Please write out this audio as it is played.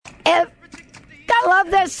I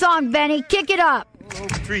love this song, Benny. Kick it up.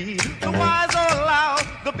 Tree. The wise are loud,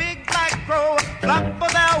 the big black crow, flap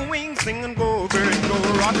of their wings, sing and go, bird, go,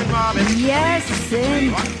 rockin' Robin. Yes,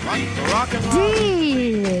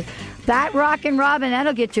 indeed. That Rockin' Robin,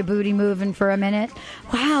 that'll get your booty moving for a minute.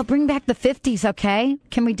 Wow, bring back the 50s, okay?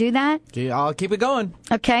 Can we do that? Yeah, I'll keep it going.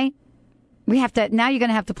 Okay. We have to, now you're going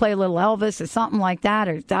to have to play a little Elvis or something like that,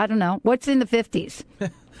 or I don't know. What's in the 50s?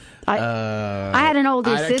 I had an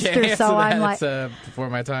older sister, so I'm like, it's before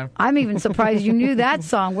my time. I'm even surprised you knew that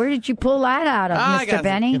song. Where did you pull that out of, Mr.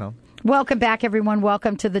 Benny? Welcome back, everyone.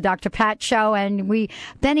 Welcome to the Dr. Pat Show. And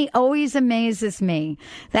Benny always amazes me.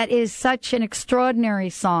 That is such an extraordinary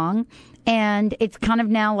song. And it's kind of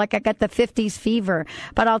now like I got the 50s fever.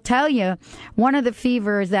 But I'll tell you, one of the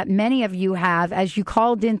fevers that many of you have, as you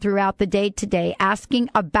called in throughout the day today,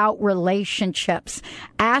 asking about relationships,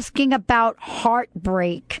 asking about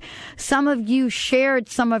heartbreak. Some of you shared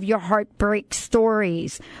some of your heartbreak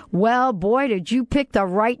stories. Well, boy, did you pick the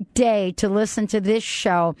right day to listen to this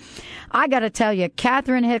show. I got to tell you,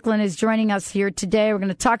 Catherine Hicklin is joining us here today. We're going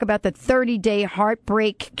to talk about the 30-day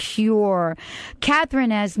heartbreak cure.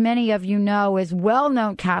 Catherine, as many of you know, is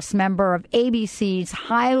well-known cast member of ABC's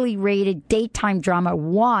highly rated daytime drama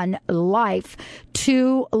One Life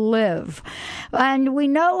to Live. And we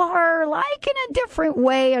know her like in a different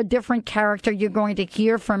way, a different character. You're going to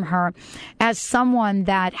hear from her as someone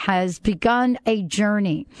that has begun a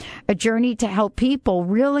journey to help people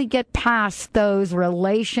really get past those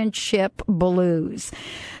relationship blues.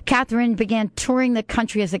 Catherine began touring the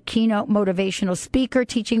country as a keynote motivational speaker,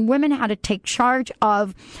 teaching women how to take charge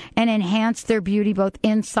of and enhance their beauty both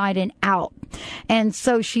inside and out. And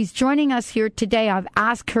so she's joining us here today. I've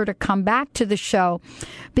asked her to come back to the show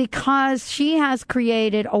because she has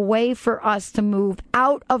created a way for us to move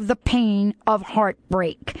out of the pain of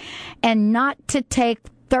heartbreak and not to take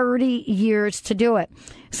 30 years to do it.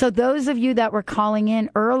 So those of you that were calling in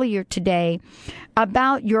earlier today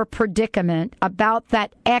about your predicament, about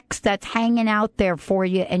that ex that's hanging out there for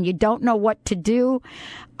you and you don't know what to do,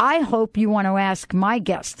 I hope you want to ask my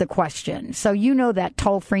guest the question. So you know that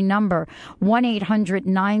toll-free number,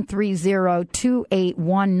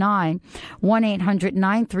 1-800-930-2819,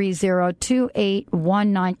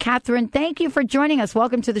 1-800-930-2819. Catherine, thank you for joining us.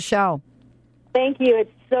 Welcome to the show. Thank you. It's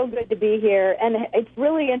so good to be here. And it's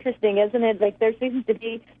really interesting, isn't it? Like there seems to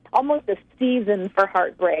be almost a season for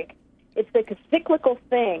heartbreak. It's like a cyclical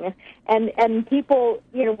thing. And people,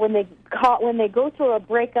 you know, when they go through a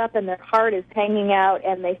breakup and their heart is hanging out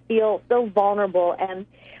and they feel so vulnerable. And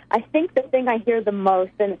I think the thing I hear the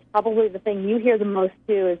most, and it's probably the thing you hear the most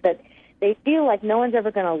too, is that they feel like no one's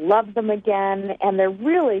ever going to love them again. And their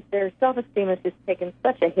self-esteem has just taken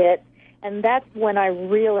such a hit. And that's when I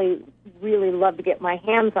really, really love to get my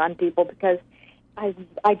hands on people because I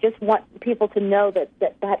just want people to know that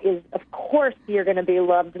is, of course, you're going to be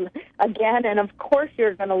loved again, and of course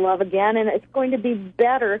you're going to love again, and it's going to be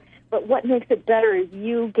better. But what makes it better is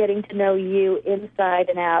you getting to know you inside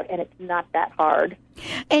and out, and it's not that hard.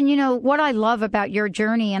 And, you know, what I love about your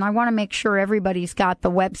journey, and I want to make sure everybody's got the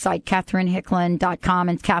website, CatherineHicklin.com,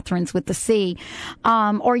 and Catherine's with the C,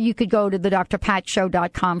 or you could go to the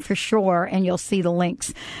drpatshow.com for sure, and you'll see the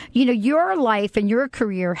links. You know, your life and your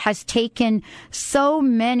career has taken so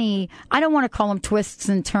many, I don't want to call them twists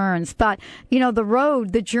and turns, but, you know,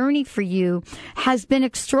 the journey for you has been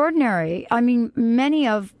extraordinary. I mean, many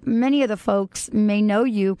of the folks may know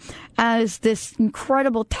you as this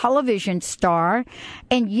incredible television star,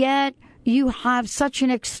 and yet you have such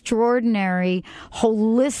an extraordinary,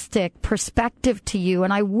 holistic perspective to you.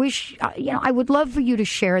 And I wish, I would love for you to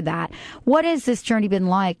share that. What has this journey been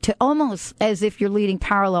like, to almost as if you're leading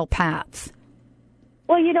parallel paths?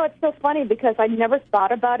 Well, you know, it's so funny because I never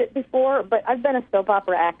thought about it before, but I've been a soap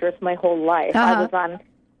opera actress my whole life. Uh-huh. I was on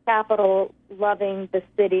Capitol, Loving, The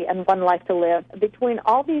City, and One Life to Live. Between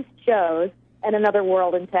all these shows and Another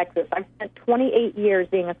World in Texas, I've spent 28 years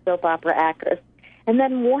being a soap opera actress. And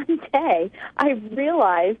then one day, I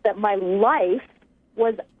realized that my life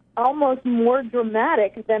was almost more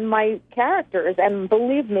dramatic than my characters. And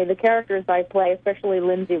believe me, the characters I play, especially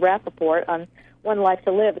Lindsay Rappaport on One Life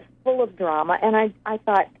to Live, is full of drama. And I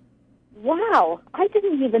thought, wow, I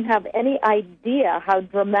didn't even have any idea how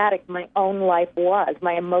dramatic my own life was,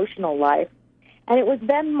 my emotional life. And it was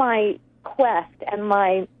then my quest and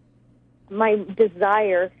my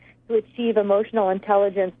desire to achieve emotional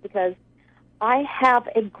intelligence, because I have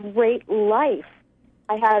a great life.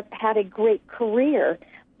 I have had a great career,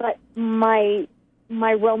 but my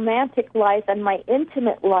romantic life and my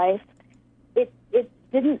intimate life, it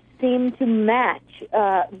didn't seem to match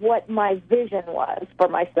what my vision was for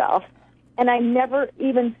myself. And I never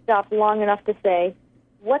even stopped long enough to say,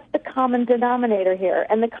 what's the common denominator here?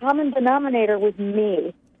 And the common denominator was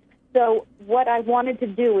me. So what I wanted to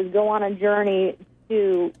do was go on a journey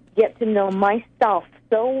to get to know myself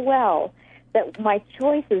so well that my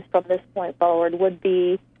choices from this point forward would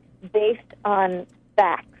be based on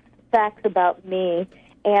facts about me,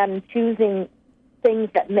 and choosing things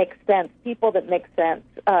that make sense, people that make sense,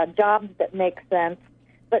 jobs that make sense,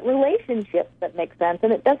 but relationships that make sense.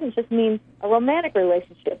 And it doesn't just mean a romantic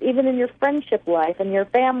relationship. Even in your friendship life and your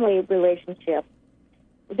family relationship,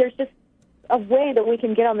 there's just a way that we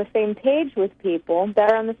can get on the same page with people that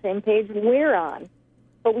are on the same page we're on.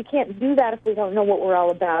 But we can't do that if we don't know what we're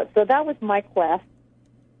all about. So that was my quest.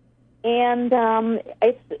 And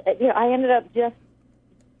I ended up just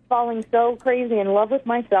falling so crazy in love with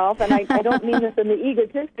myself. And I don't mean this in the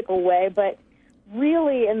egotistical way, but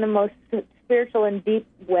really in the most spiritual and deep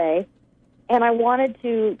way. And I wanted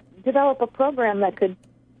to develop a program that could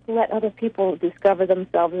let other people discover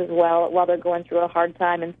themselves as well while they're going through a hard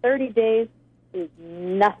time. And 30 days is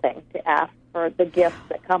nothing to ask for the gifts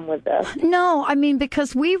that come with this. No, I mean,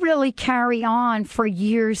 because we really carry on for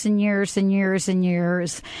years and years and years and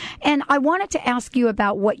years. And I wanted to ask you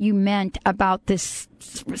about what you meant about this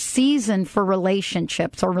season for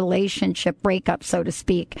relationships or relationship breakup, so to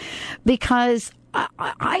speak, because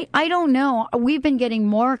I don't know. We've been getting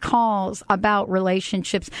more calls about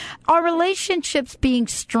relationships. Are relationships being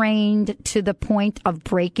strained to the point of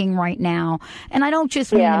breaking right now? And I don't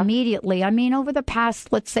just mean immediately. I mean over the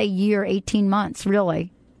past, let's say, year, 18 months,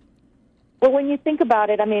 really. Well, when you think about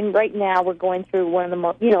it, I mean, right now we're going through one of the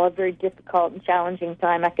most, a very difficult and challenging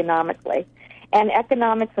time economically. And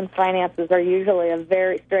economics and finances are usually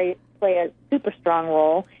play a super strong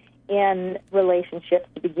role in relationships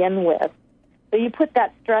to begin with. So you put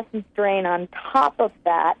that stress and strain on top of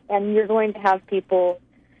that, and you're going to have people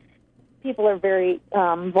are very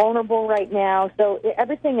vulnerable right now, so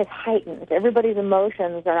everything is heightened. Everybody's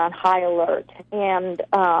emotions are on high alert. And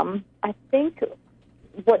I think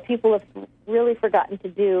what people have really forgotten to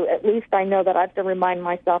do, at least I know that I have to remind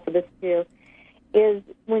myself of this too, is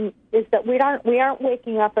that we aren't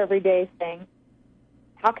waking up every day saying,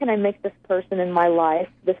 how can I make this person in my life,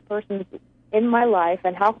 this person's in my life,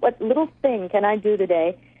 and what little thing can I do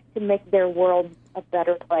today to make their world a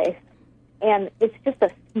better place? And it's just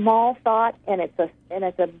a small thought, and it's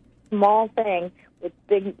a small thing with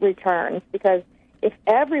big returns. Because if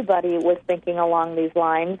everybody was thinking along these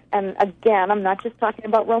lines, and again, I'm not just talking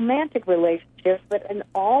about romantic relationships, but in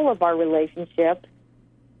all of our relationships,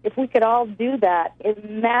 if we could all do that,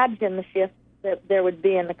 imagine the shift that there would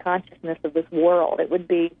be in the consciousness of this world. It would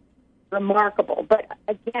be remarkable. But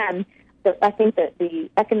again, I think that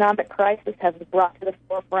the economic crisis has brought to the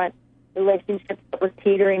forefront relationships that were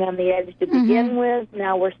teetering on the edge to begin with.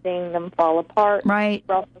 Now we're seeing them fall apart. Right.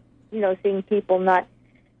 We're also, seeing people not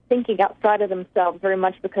thinking outside of themselves very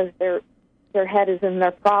much because their head is in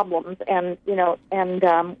their problems, and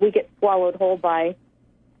we get swallowed whole by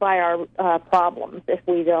our problems if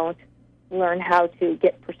we don't learn how to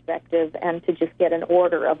get perspective and to just get an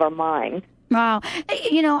order of our mind. Wow.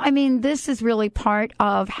 This is really part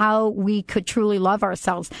of how we could truly love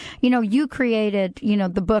ourselves. You created,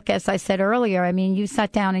 the book, as I said earlier. I mean, you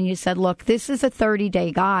sat down and you said, look, this is a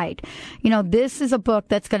 30-day guide. This is a book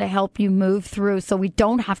that's going to help you move through so we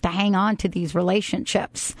don't have to hang on to these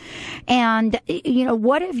relationships. And,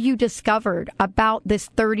 what have you discovered about this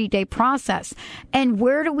 30-day process? And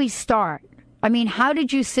where do we start? I mean, how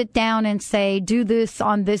did you sit down and say, do this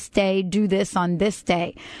on this day, do this on this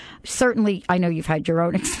day? Certainly, I know you've had your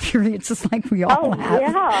own experiences like we all have.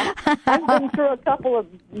 Yeah. I've been through a couple of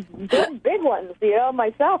big ones,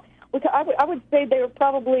 myself. Which I would say they were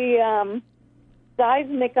probably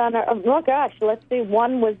seismic on let's see.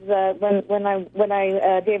 One was when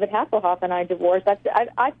David Hasselhoff and I divorced.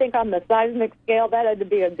 I think on the seismic scale, that had to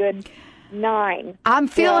be a good 9. I'm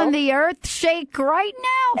feeling the earth shake right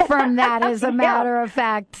now from that, as a matter of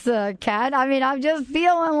fact, Kat. I mean, I'm just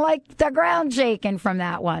feeling like the ground shaking from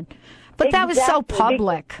that one. But exactly. That was so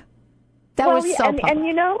public. Public. And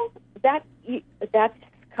that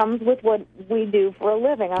comes with what we do for a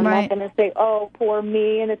living. I'm not going to say, oh, poor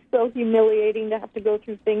me, and it's so humiliating to have to go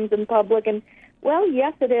through things in public. And, well,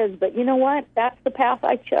 yes, it is. But you know what? That's the path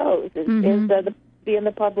I chose, is to be in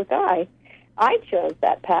the public eye. I chose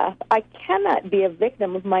that path. I cannot be a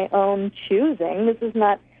victim of my own choosing. This is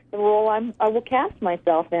not the role I will cast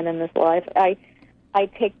myself in this life. I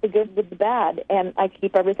take the good with the bad, and I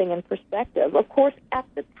keep everything in perspective. Of course, at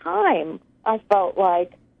the time, I felt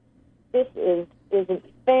like this isn't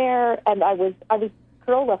fair, and I was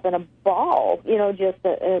curled up in a ball, just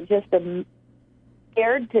a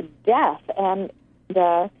scared to death and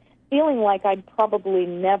feeling like I'd probably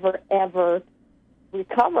never, ever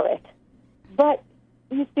recover it. But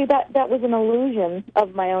you see, that was an illusion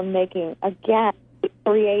of my own making. Again,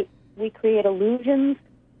 we create illusions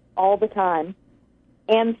all the time.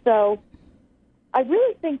 And so I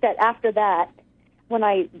really think that after that, when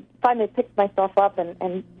I finally picked myself up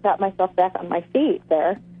and got myself back on my feet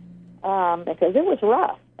there, because it was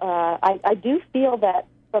rough, I do feel that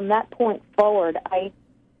from that point forward, I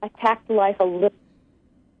attacked life a little.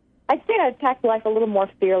 I'd say I attacked life a little more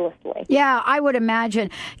fearlessly. Yeah, I would imagine.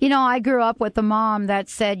 You know, I grew up with a mom that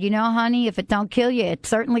said, you know, honey, if it don't kill you, it's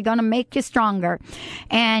certainly going to make you stronger.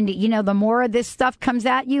 And, you know, the more of this stuff comes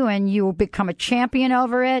at you and you become a champion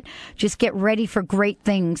over it, just get ready for great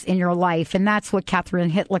things in your life. And that's what Catherine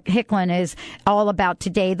Hicklin is all about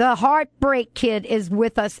today. The Heartbreak Kid is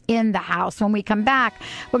with us in the house. When we come back,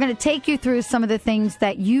 we're going to take you through some of the things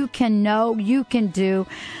that you can know, you can do.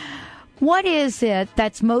 What is it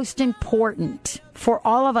that's most important for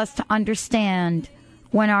all of us to understand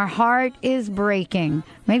when our heart is breaking?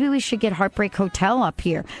 Maybe we should get Heartbreak Hotel up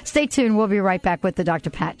here. Stay tuned. We'll be right back with the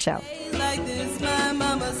Dr. Pat Show. Like this, my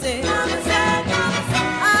mama said,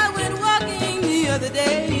 I went walking the other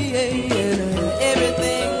day and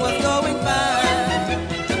everything was going fine.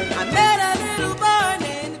 I met a little boy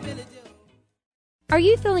named Billy Joe. Are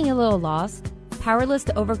you feeling a little lost? Powerless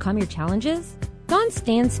to overcome your challenges? Dawn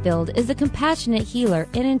Stansfield is a compassionate healer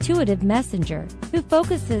and intuitive messenger who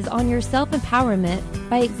focuses on your self-empowerment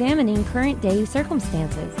by examining current-day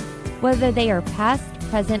circumstances, whether they are past,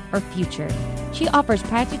 present, or future. She offers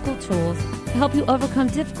practical tools to help you overcome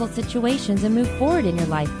difficult situations and move forward in your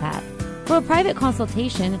life path. For a private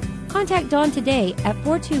consultation, contact Dawn today at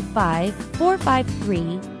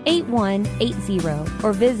 425-453-8180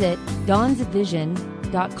 or visit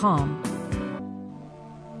dawnsvision.com.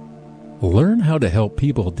 Learn how to help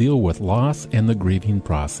people deal with loss and the grieving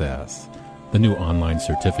process. The new online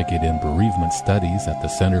certificate in bereavement studies at the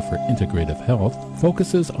Center for Integrative Health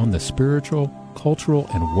focuses on the spiritual, cultural,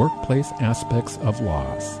 and workplace aspects of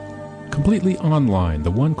loss. Completely online,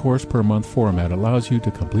 the one course per month format allows you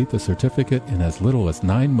to complete the certificate in as little as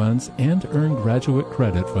 9 months and earn graduate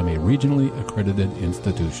credit from a regionally accredited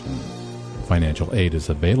institution. Financial aid is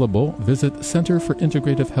available. Visit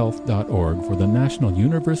centerforintegrativehealth.org for the National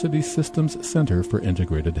University Systems Center for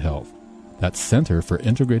Integrated Health. That's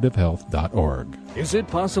centerforintegrativehealth.org. Is it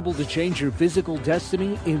possible to change your physical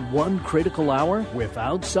destiny in one critical hour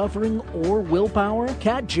without suffering or willpower?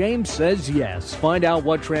 Kat James says yes. Find out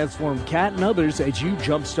what transformed Kat and others as you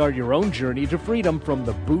jumpstart your own journey to freedom from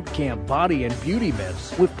the boot camp body and beauty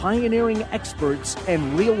myths. With pioneering experts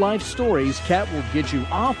and real-life stories, Kat will get you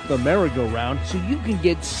off the merry-go-round so you can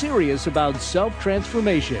get serious about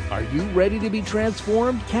self-transformation. Are you ready to be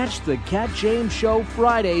transformed? Catch the Kat James Show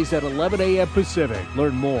Fridays at 11 a.m. Pacific.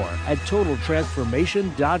 Learn more at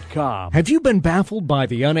TotalTransformation.com. Have you been baffled by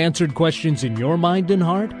the unanswered questions in your mind and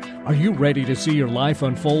heart? Are you ready to see your life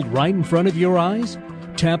unfold right in front of your eyes?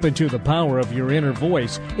 Tap into the power of your inner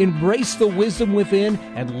voice, embrace the wisdom within,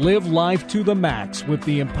 and live life to the max with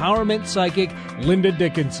the empowerment psychic Linda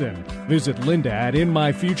Dickinson. Visit Linda at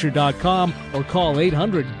InMyFuture.com or call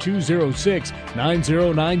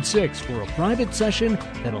 800-206-9096 for a private session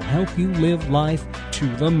that'll help you live life to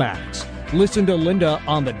the max. Listen to Linda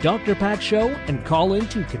on The Dr. Pat Show and call in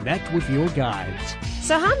to connect with your guides.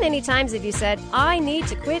 So how many times have you said, I need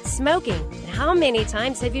to quit smoking? And how many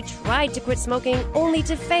times have you tried to quit smoking only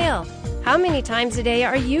to fail? How many times a day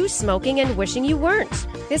are you smoking and wishing you weren't?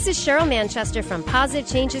 This is Cheryl Manchester from Positive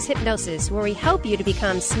Changes Hypnosis, where we help you to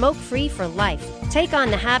become smoke-free for life. Take on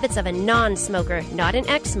the habits of a non-smoker, not an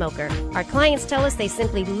ex-smoker. Our clients tell us they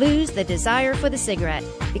simply lose the desire for the cigarette,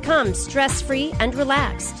 become stress-free and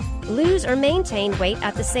relaxed, lose or maintain weight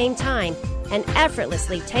at the same time, and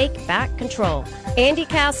effortlessly take back control. Andy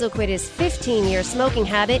Castle quit his 15-year smoking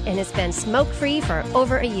habit and has been smoke-free for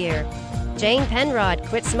over a year. Jane Penrod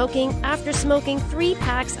quit smoking after smoking 3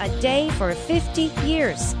 packs a day for 50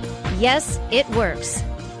 years. Yes, it works.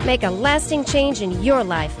 Make a lasting change in your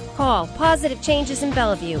life. Call Positive Changes in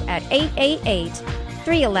Bellevue at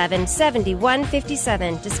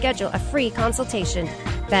 888-311-7157 to schedule a free consultation.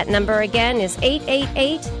 That number again is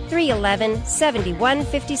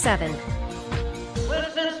 888-311-7157. Well,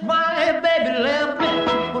 since my baby left me,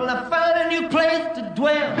 well, I found a new place to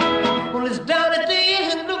dwell. Well, it's down at the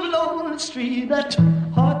end of Lonely Street, that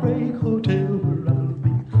Heartbreak Hotel where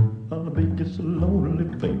I'll be just so lonely,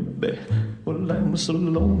 baby. Well, I'm so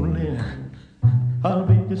lonely, I'll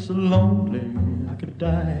be just so lonely, I could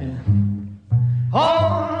die.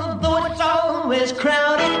 Although it's always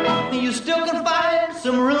crowded, you still can find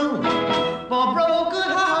some room for broken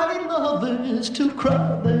is to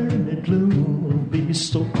cry there in the gloom. Be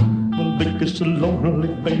so, I think it's so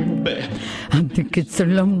lonely, baby. I think it's so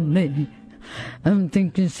lonely. I'm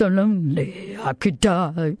thinking so lonely I could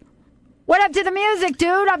die. What up to the music,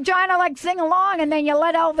 dude? I'm trying to sing along, and then you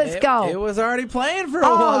let Elvis go. It was already playing for a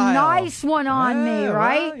while. Oh, nice one on me,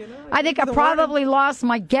 right? Well, I think I probably lost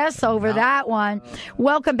my guess over that one.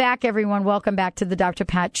 Welcome back, everyone. Welcome back to the Dr.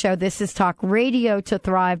 Pat Show. This is Talk Radio to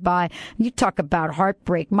Thrive By. You talk about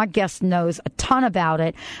heartbreak. My guest knows a ton about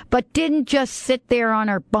it, but didn't just sit there on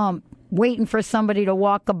her bump waiting for somebody to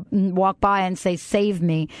walk by and say, save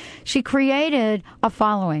me. She created a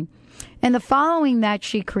following. And the following that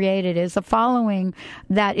she created is a following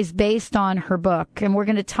that is based on her book. And we're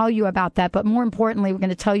going to tell you about that. But more importantly, we're going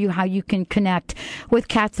to tell you how you can connect with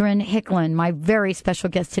Catherine Hicklin, my very special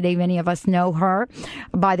guest today. Many of us know her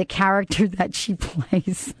by the character that she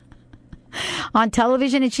plays on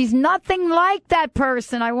television. And she's nothing like that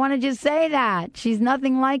person. I want to just say that. She's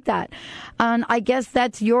nothing like that. And I guess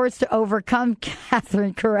that's yours to overcome,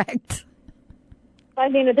 Catherine, correct? I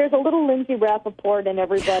mean, there's a little Lindsay Rappaport in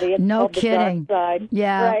everybody. It's no The kidding. dark side.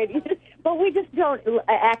 Yeah. Right. But we just don't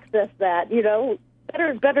access that,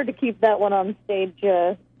 Better to keep that one on stage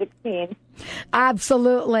 16.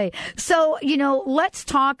 Absolutely. So, let's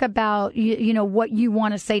talk about, what you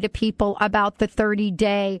want to say to people about the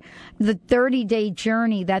 30-day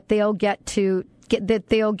journey that they'll get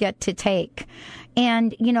to take.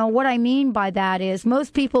 And, what I mean by that is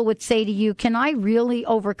most people would say to you, can I really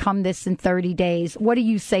overcome this in 30 days? What do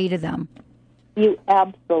you say to them? You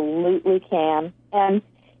absolutely can. And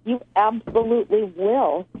you absolutely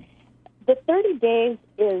will. The 30 days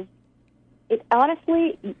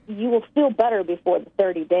honestly, you will feel better before the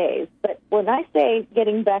 30 days. But when I say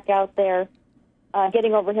getting back out there,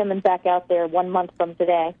 getting over him and back out there 1 month from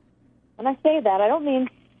today, when I say that, I don't mean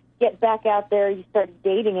get back out there, you start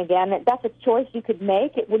dating again. That's a choice you could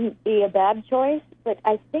make. It wouldn't be a bad choice. But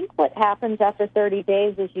I think what happens after 30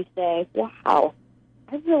 days is you say, wow,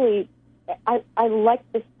 I like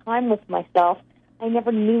this time with myself. I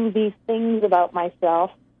never knew these things about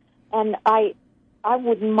myself. And I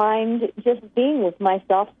wouldn't mind just being with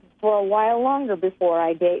myself for a while longer before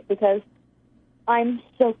I date, because I'm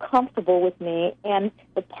so comfortable with me. And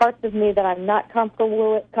the parts of me that I'm not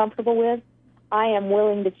comfortable with, I am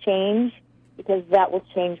willing to change, because that will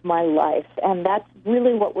change my life. And that's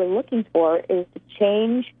really what we're looking for, is to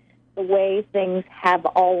change the way things have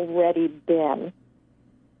already been.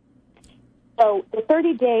 So the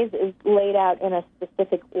 30 days is laid out in a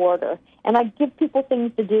specific order. And I give people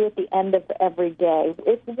things to do at the end of every day.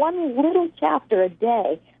 It's one little chapter a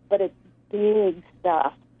day, but it's big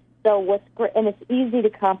stuff. So what's great, and it's easy to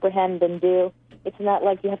comprehend and do. It's not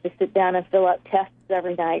like you have to sit down and fill out tests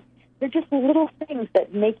every night. They're just little things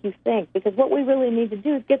that make you think, because what we really need to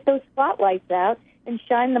do is get those spotlights out and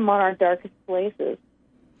shine them on our darkest places.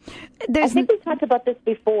 I think we talked about this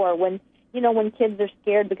before, when kids are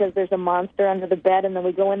scared because there's a monster under the bed, and then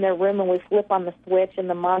we go in their room and we flip on the switch and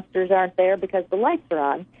the monsters aren't there because the lights are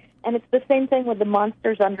on. And it's the same thing with the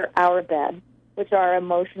monsters under our bed, which are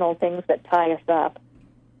emotional things that tie us up.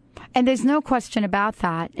 And there's no question about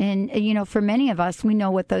that. And, for many of us, we know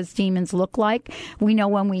what those demons look like. We know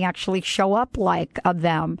when we actually show up like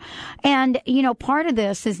them. And, part of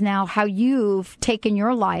this is now how you've taken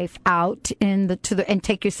your life out and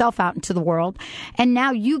take yourself out into the world. And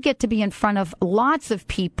now you get to be in front of lots of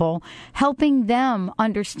people, helping them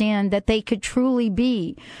understand that they could truly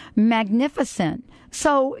be magnificent.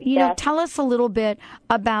 So, tell us a little bit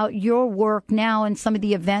about your work now and some of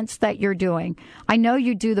the events that you're doing. I know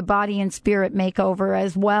you do the body and spirit makeover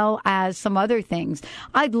as well as some other things.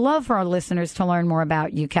 I'd love for our listeners to learn more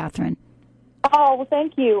about you, Catherine. Oh, well,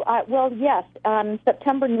 thank you. Yes, on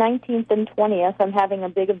September 19th and 20th, I'm having a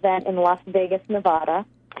big event in Las Vegas, Nevada.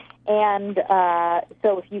 And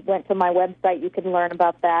so if you went to my website, you can learn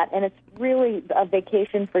about that. And it's really a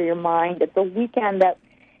vacation for your mind. It's a weekend that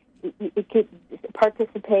you could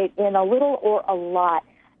participate in a little or a lot.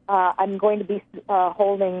 I'm going to be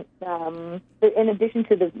holding, in addition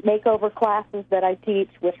to the makeover classes that I teach,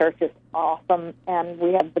 which are just awesome, and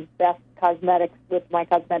we have the best cosmetics with my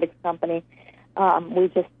cosmetics company. We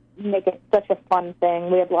just make it such a fun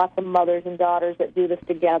thing. We have lots of mothers and daughters that do this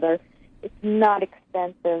together. It's not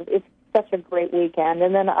expensive. It's such a great weekend.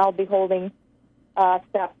 And then I'll be holding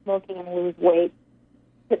Stop Smoking and Lose Weight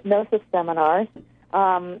hypnosis seminars.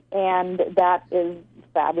 And that is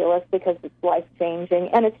fabulous because it's life-changing.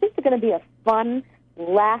 And it's just going to be a fun,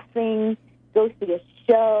 laughing, go see a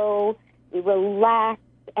show, relax,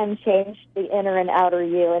 and change the inner and outer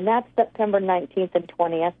you. And that's September 19th and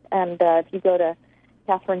 20th. And if you go to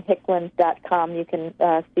CatherineHicklin.com, you can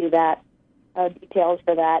see that. details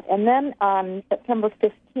for that. And then on August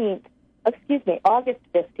 15th,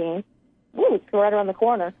 it's right around the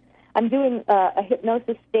corner, I'm doing a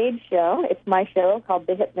hypnosis stage show. It's my show called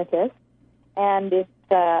The Hypnotist, and it's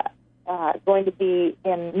going to be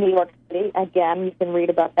in New York City. Again, you can read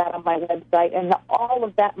about that on my website. And all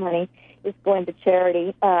of that money is going to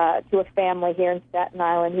charity to a family here in Staten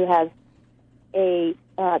Island who has they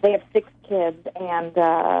have 6 kids, and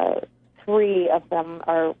 3 of them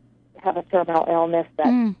have a terminal illness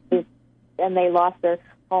and they lost their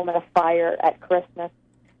home in a fire at Christmas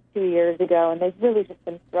 2 years ago, and they've really just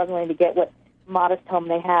been struggling to get what modest home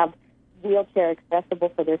they have wheelchair accessible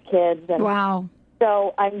for their kids. And wow.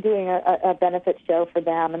 So I'm doing a benefit show for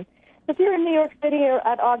them. And if you're in New York City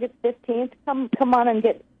at August 15th, come on and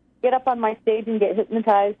get up on my stage and get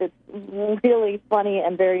hypnotized. It's really funny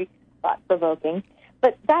and very thought-provoking.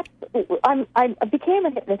 But I became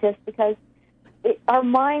a hypnotist because our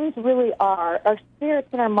minds really our spirits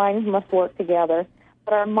and our minds must work together,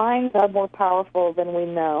 but our minds are more powerful than we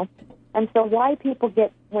know. And so why people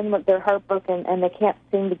get, when they're heartbroken and they can't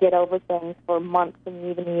seem to get over things for months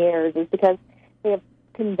and even years, is because they have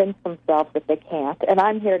convinced themselves that they can't. And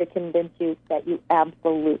I'm here to convince you that you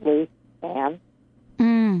absolutely can.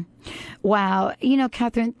 Wow.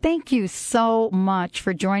 Catherine, thank you so much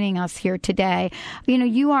for joining us here today.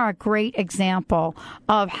 You are a great example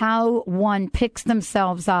of how one picks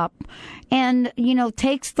themselves up and,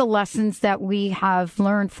 takes the lessons that we have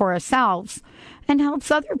learned for ourselves and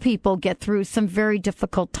helps other people get through some very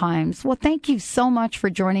difficult times. Well, thank you so much for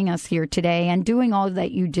joining us here today and doing all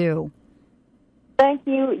that you do. Thank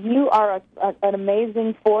you. You are an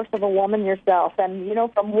amazing force of a woman yourself. And,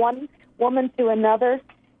 from one woman to another,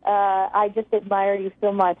 I just admire you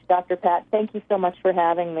so much, Dr. Pat. Thank you so much for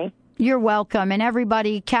having me. You're welcome. And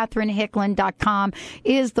everybody, CatherineHicklin.com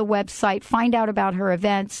is the website. Find out about her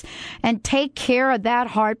events and take care of that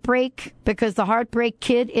heartbreak, because the Heartbreak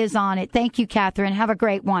Kid is on it. Thank you, Catherine. Have a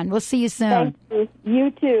great one. We'll see you soon. Thank you. You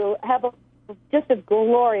too. Have just a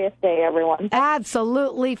glorious day, everyone.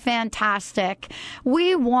 Absolutely fantastic.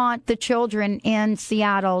 We want the children in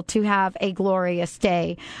Seattle to have a glorious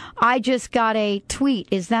day. I just got a tweet.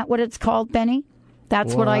 Is that what it's called, Benny?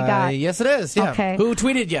 That's what I got. Yes, it is. Yeah. Okay. Who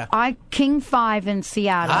tweeted you? King 5 in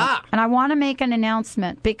Seattle. And I want to make an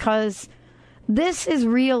announcement because this is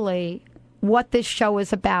really what this show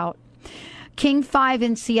is about. King 5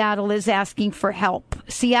 in Seattle is asking for help.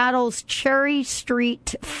 Seattle's Cherry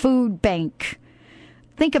Street Food Bank.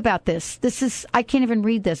 Think about this. I can't even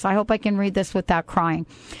read this. I hope I can read this without crying.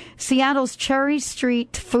 Seattle's Cherry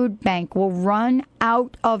Street Food Bank will run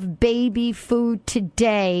out of baby food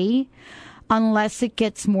today unless it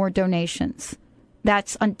gets more donations.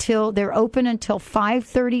 That's they're open until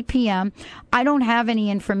 5:30 p.m. I don't have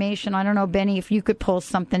any information. I don't know, Benny, if you could pull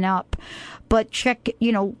something up. But check,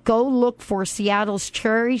 go look for Seattle's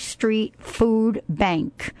Cherry Street Food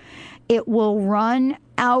Bank. It will run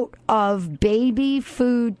out of baby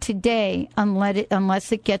food today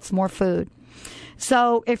unless it gets more food.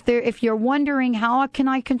 So if you're wondering how can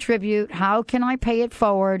I contribute, how can I pay it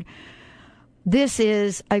forward, this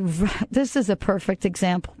is a perfect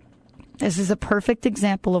example. This is a perfect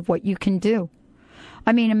example of what you can do.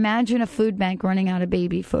 I mean, imagine a food bank running out of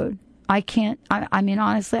baby food.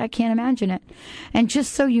 Honestly, I can't imagine it. And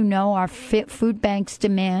just so you know, our food bank's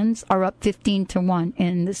demands are up 15-1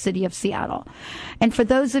 in the city of Seattle. And for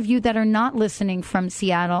those of you that are not listening from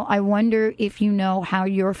Seattle, I wonder if you know how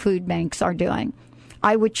your food banks are doing.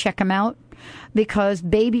 I would check them out, because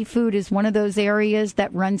baby food is one of those areas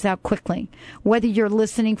that runs out quickly. Whether you're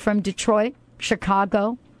listening from Detroit,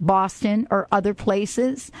 Chicago, Boston, or other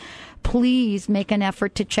places, please make an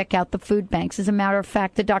effort to check out the food banks. As a matter of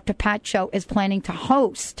fact, the Dr. Pat Show is planning to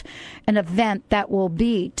host an event that will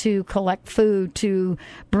be to collect food, to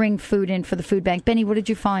bring food in for the food bank. Benny, what did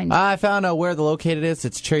you find? I found out where the located is.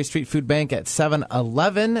 It's Cherry Street Food Bank at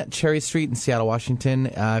 711 Cherry Street in Seattle, Washington.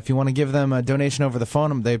 If you want to give them a donation over the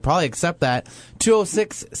phone, they probably accept that.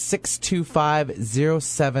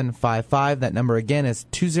 206-625-0755. That number again is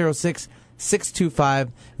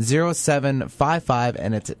 206-625-0755,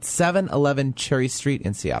 and it's at 711 Cherry Street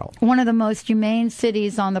in Seattle. One of the most humane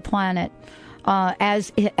cities on the planet,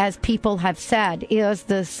 as people have said, is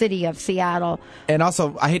the city of Seattle. And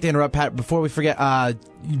also, I hate to interrupt, Pat, before we forget,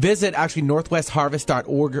 visit actually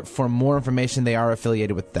northwestharvest.org for more information. They are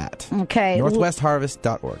affiliated with that. Okay.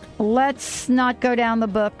 Northwestharvest.org. Let's not go down the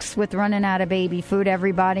books with running out of baby food,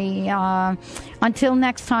 everybody. Until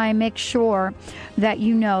next time, make sure that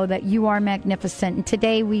you know that you are magnificent. And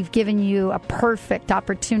today we've given you a perfect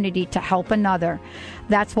opportunity to help another.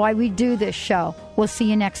 That's why we do this show. We'll see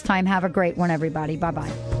you next time. Have a great one, everybody.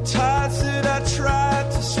 Bye-bye.